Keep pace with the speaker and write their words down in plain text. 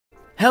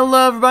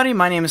Hello everybody,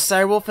 my name is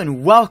Cyrewolf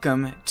and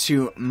welcome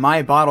to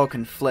My Bottle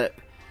Can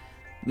Flip.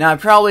 Now I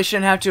probably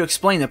shouldn't have to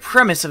explain the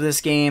premise of this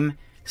game,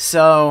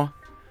 so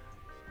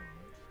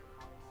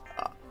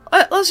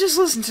let's just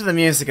listen to the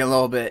music a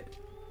little bit.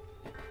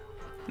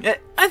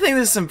 I think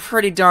this is some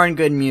pretty darn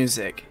good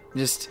music,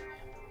 just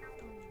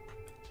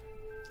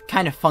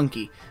kind of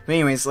funky. But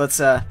anyways, let's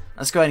go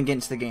ahead and get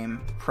into the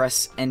game.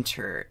 Press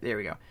enter. There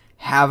we go.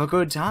 Have a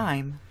good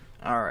time.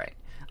 Alright,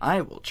 I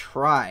will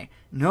try.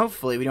 And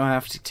hopefully we don't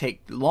have to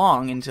take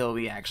long until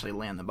we actually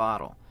land the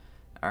bottle.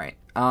 Alright,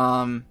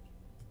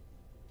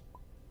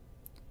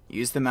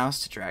 use the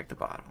mouse to drag the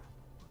bottle.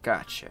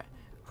 Gotcha.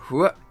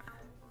 Whoop.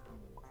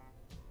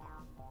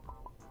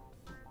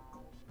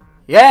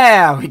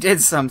 Yeah, we did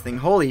something.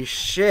 Holy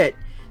shit.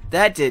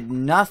 That did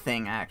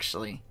nothing,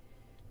 actually.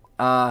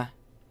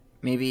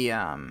 Maybe,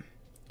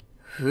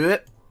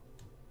 whoop.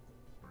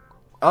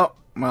 Oh,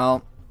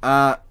 well,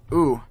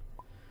 ooh.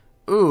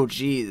 Ooh,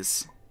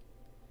 jeez.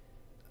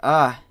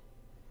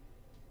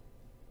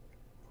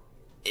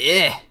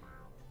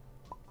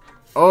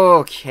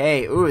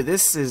 Okay. Ooh,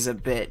 this is a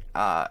bit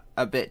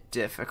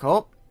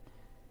difficult.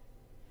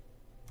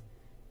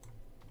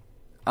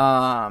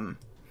 Whoop.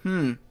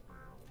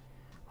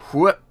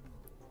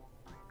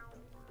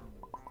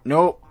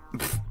 Nope.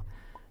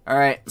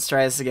 Alright, let's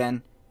try this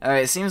again.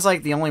 Alright, it seems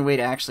like the only way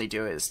to actually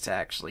do it is to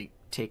actually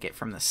take it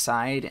from the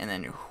side and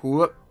then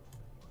whoop.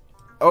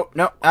 Oh,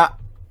 no,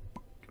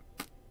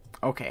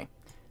 okay.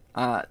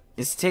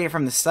 Is to take it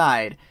from the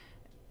side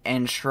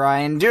and try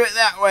and do it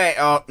that way.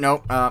 Oh,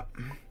 nope.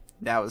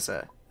 That was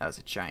a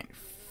giant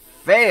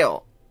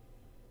fail.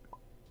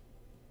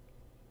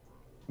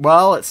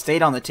 Well, it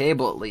stayed on the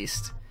table at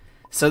least.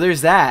 So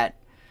there's that.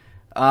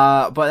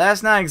 But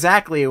that's not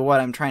exactly what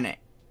I'm trying to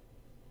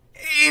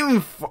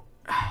aim for.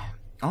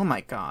 Oh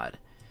my god.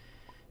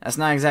 That's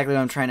not exactly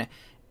what I'm trying to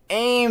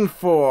aim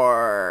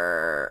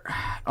for.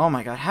 Oh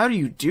my god, how do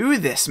you do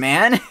this,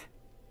 man?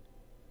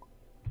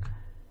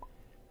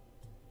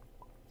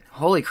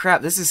 Holy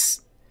crap, this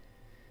is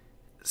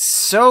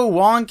so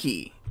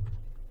wonky.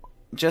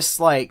 Just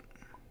like,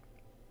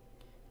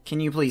 can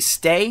you please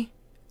stay?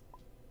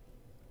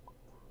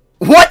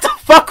 What the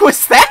fuck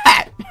was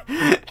that?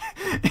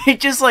 It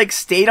just like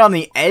stayed on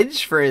the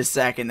edge for a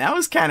second. That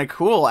was kind of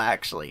cool,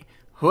 actually.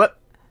 Whoop.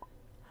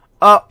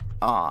 Oh,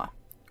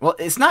 well,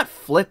 it's not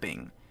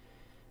flipping.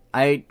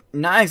 I'm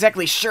not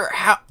exactly sure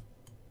how.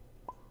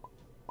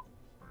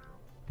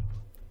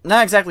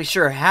 Not exactly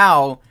sure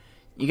how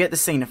you get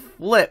this thing to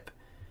flip.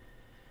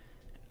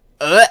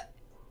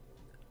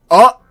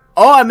 Oh,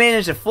 I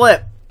managed to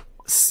flip.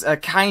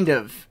 Kind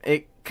of.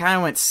 It kind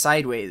of went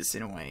sideways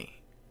in a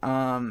way.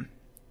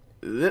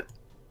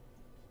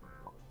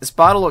 This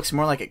bottle looks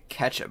more like a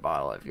ketchup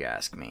bottle, if you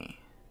ask me.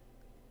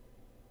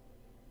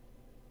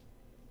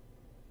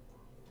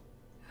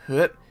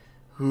 Whoop.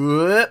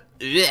 Whoop.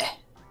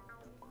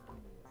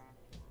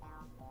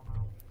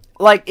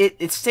 Like,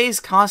 it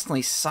stays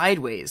constantly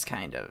sideways,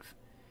 kind of.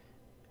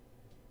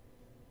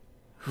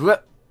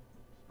 Whoop.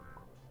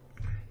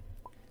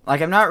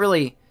 Like, I'm not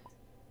really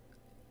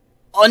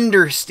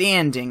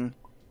understanding.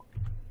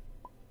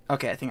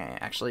 Okay, I think I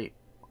actually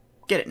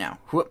get it now.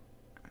 Whoop.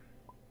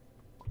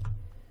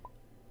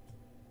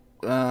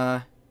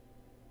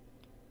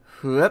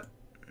 Whoop.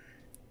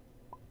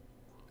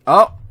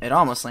 Oh, it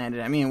almost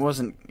landed. I mean,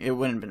 it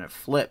wouldn't have been a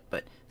flip,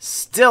 but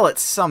still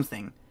it's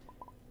something.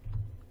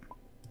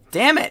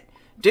 Damn it.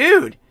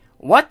 Dude,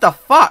 what the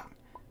fuck?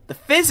 The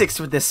physics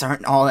with this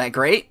aren't all that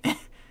great.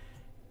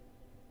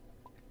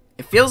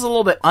 It feels a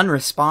little bit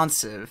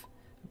unresponsive,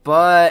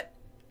 but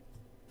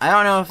I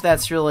don't know if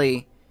that's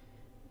really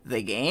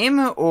the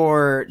game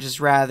or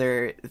just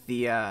rather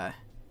the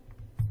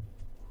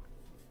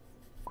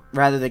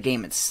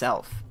game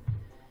itself.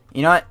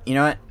 You know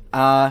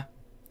what?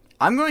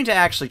 I'm going to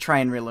actually try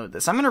and reload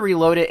this. I'm going to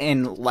reload it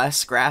in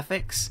less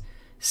graphics,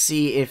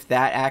 see if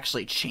that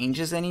actually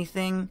changes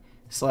anything.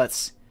 So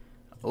let's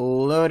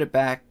load it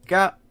back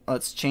up.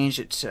 Let's change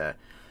it to,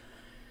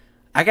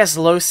 I guess,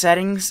 low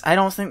settings. I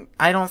don't think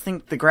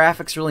the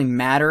graphics really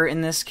matter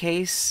in this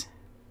case.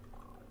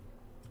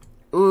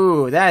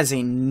 Ooh, that is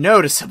a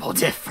noticeable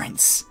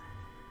difference.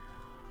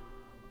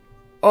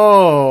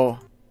 Oh,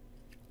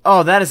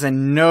 that is a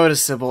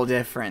noticeable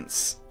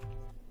difference.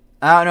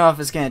 I don't know if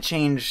it's going to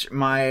change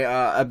my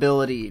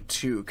ability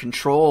to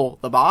control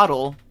the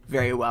bottle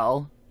very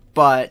well,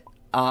 but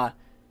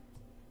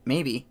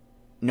maybe.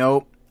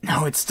 Nope.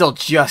 No, it's still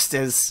just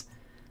as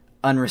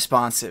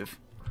unresponsive.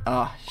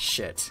 Oh,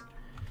 shit.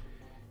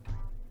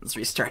 Let's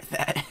restart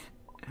that.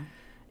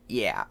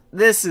 Yeah,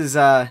 this is,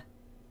 yeah,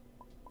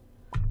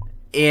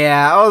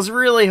 I was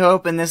really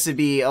hoping this would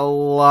be a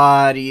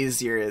lot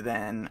easier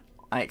than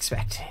I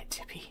expected it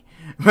to be.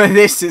 But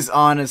this is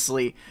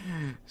honestly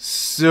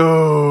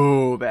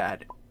so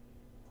bad.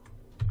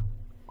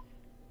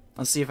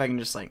 Let's see if I can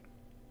just, like,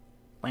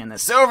 land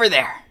this over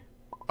there.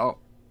 Oh,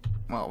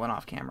 well, it went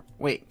off camera.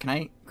 Wait, can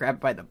I grab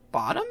it by the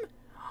bottom?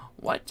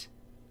 What?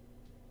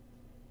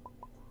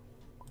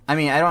 I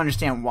mean, I don't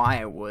understand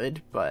why I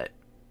would, but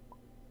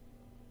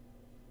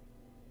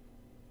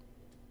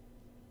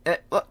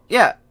Look,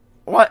 yeah.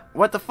 What?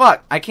 What the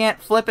fuck? I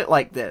can't flip it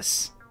like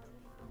this.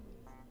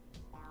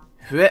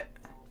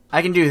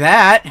 I can do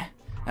that.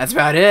 That's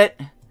about it.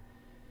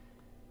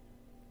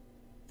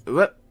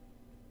 Whoop.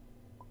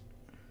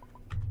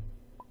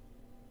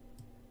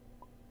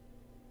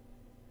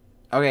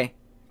 Okay.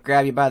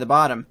 Grab you by the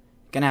bottom.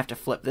 Gonna have to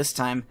flip this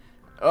time.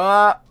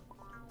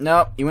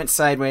 Nope. You went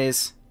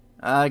sideways.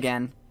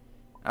 Again.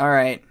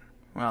 Alright.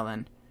 Well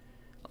then.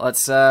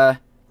 Let's,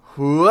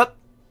 whoop.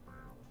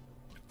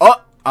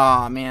 Oh!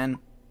 Aw, man.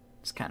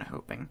 Just kind of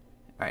hoping.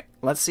 Alright.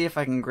 Let's see if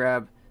I can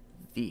grab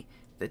the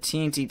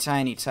teeny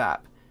tiny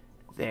top.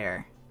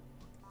 There.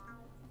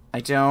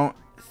 I don't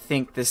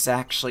think this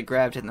actually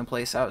grabbed it in the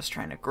place I was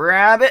trying to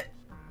grab it.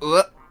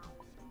 Whoop.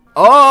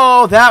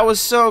 Oh, that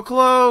was so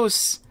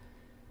close!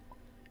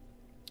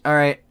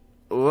 Alright.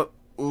 Whoop.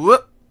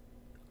 Whoop.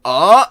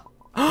 Oh!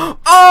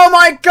 Oh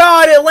my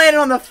god, it landed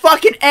on the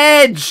fucking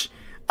edge!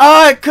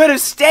 Oh, it could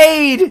have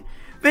stayed!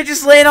 They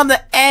just landed on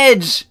the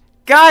edge!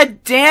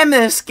 God damn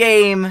this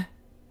game!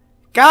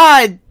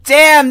 God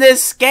damn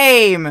this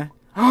game!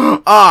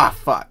 Ah,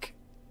 fuck.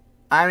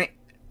 I mean,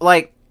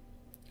 like,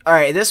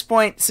 alright, at this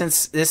point,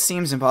 since this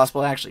seems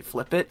impossible to actually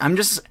flip it, I'm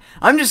just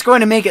going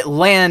to make it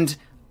land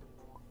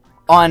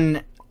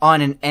on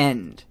an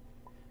end.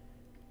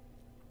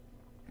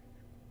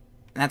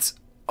 That's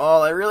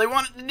all I really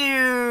wanted to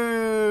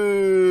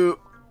do.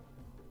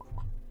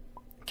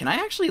 Can I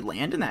actually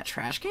land in that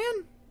trash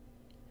can?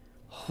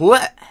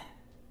 What?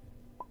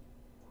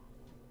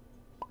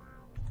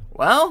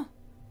 Well,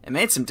 it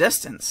made some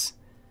distance.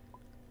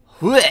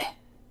 What?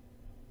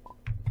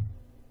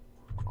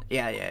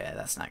 Yeah,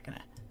 that's not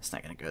gonna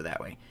go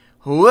that way.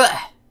 What?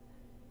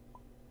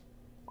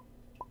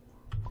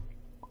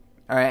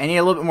 Alright, I need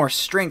a little bit more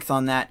strength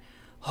on that.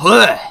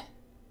 What?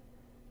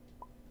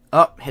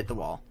 Oh, hit the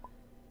wall.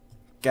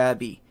 Gotta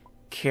be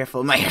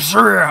careful of my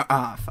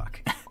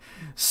fuck.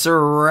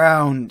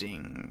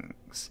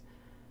 Surroundings.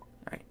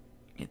 Alright,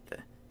 get the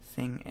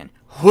thing and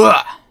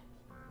Hua!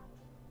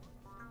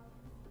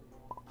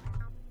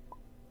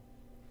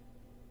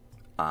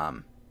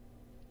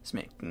 It's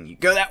making you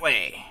go that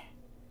way.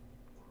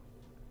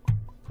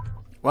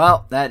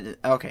 Well,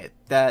 okay,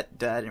 that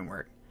didn't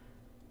work.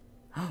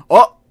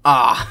 Oh!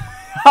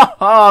 Ah!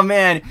 Oh,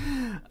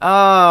 man!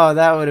 Oh,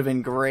 that would have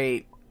been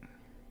great.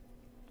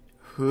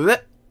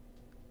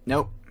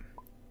 Nope.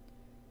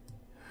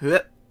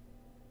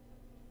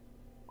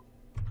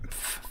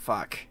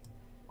 Fuck.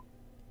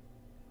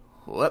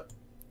 Whoop.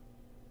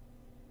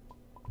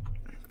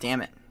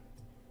 Damn it.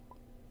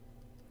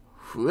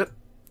 Whoop.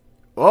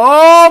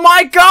 Oh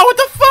my god, what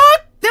the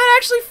fuck? That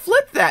actually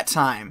flipped that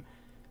time.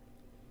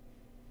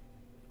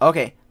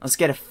 Okay, let's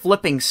get a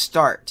flipping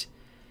start.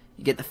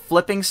 You get the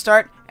flipping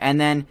start, and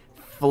then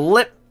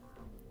flip.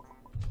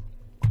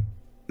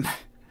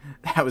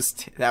 that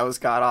was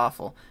god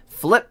awful.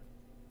 Flip.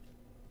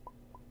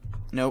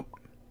 Nope.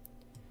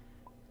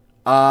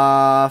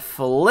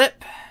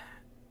 Flip.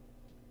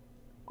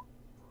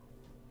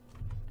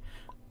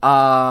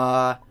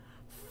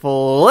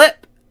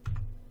 Flip.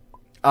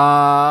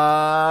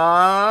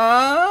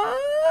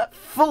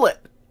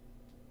 Flip.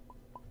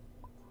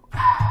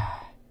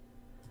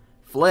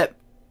 Flip.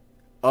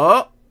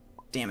 Oh,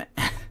 damn it.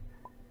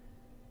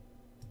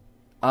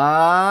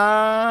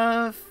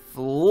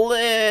 Flip.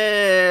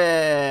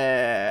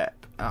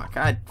 Oh,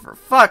 God, for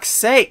fuck's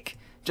sake.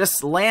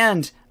 Just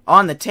land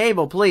on the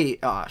table, please.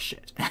 Oh,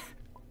 shit.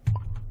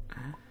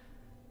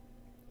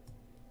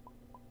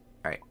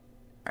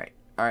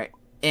 Alright.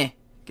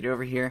 Get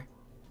over here.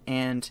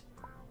 And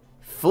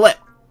flip.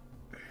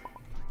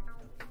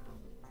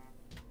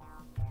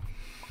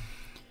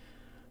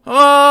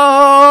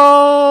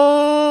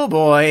 Oh,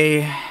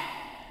 boy.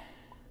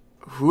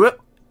 Whoop.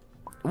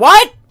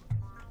 What?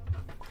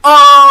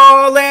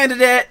 Oh,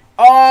 landed it.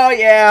 Oh,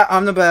 yeah,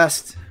 I'm the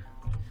best.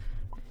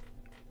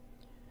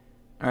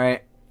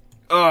 Alright.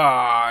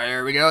 Oh,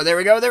 there we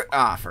go.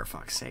 Ah, for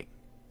fuck's sake.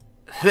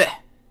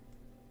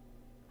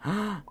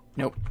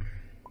 Nope.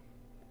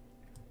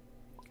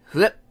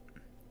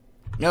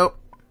 Nope.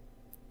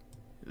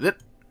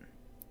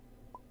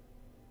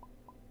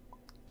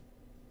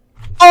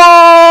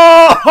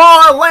 Oh,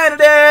 I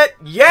landed it!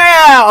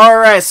 Yeah!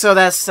 Alright, so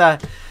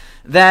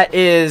that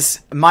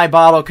is my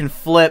bottle can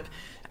flip.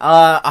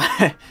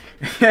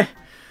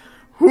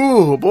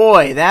 Whew,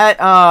 boy, that's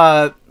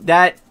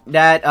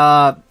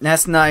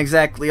not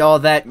exactly all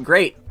that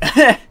great.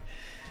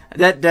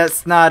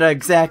 That's not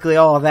exactly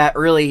all that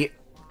really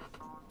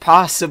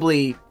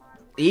possibly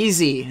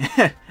easy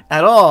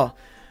at all.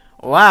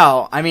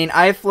 Wow, I mean,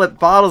 I flipped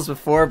bottles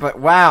before, but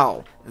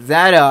wow,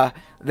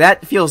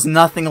 that feels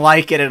nothing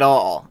like it at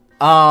all.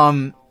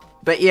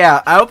 But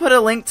yeah, I'll put a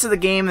link to the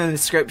game in the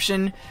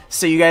description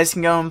so you guys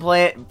can go and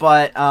play it,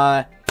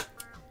 but,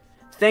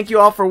 thank you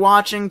all for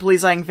watching.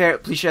 Please like and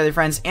favorite, please share with your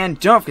friends, and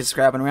don't forget to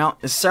subscribe when we're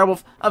out. This is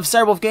Cyberwolf of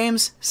Cyberwolf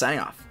Games, signing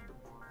off.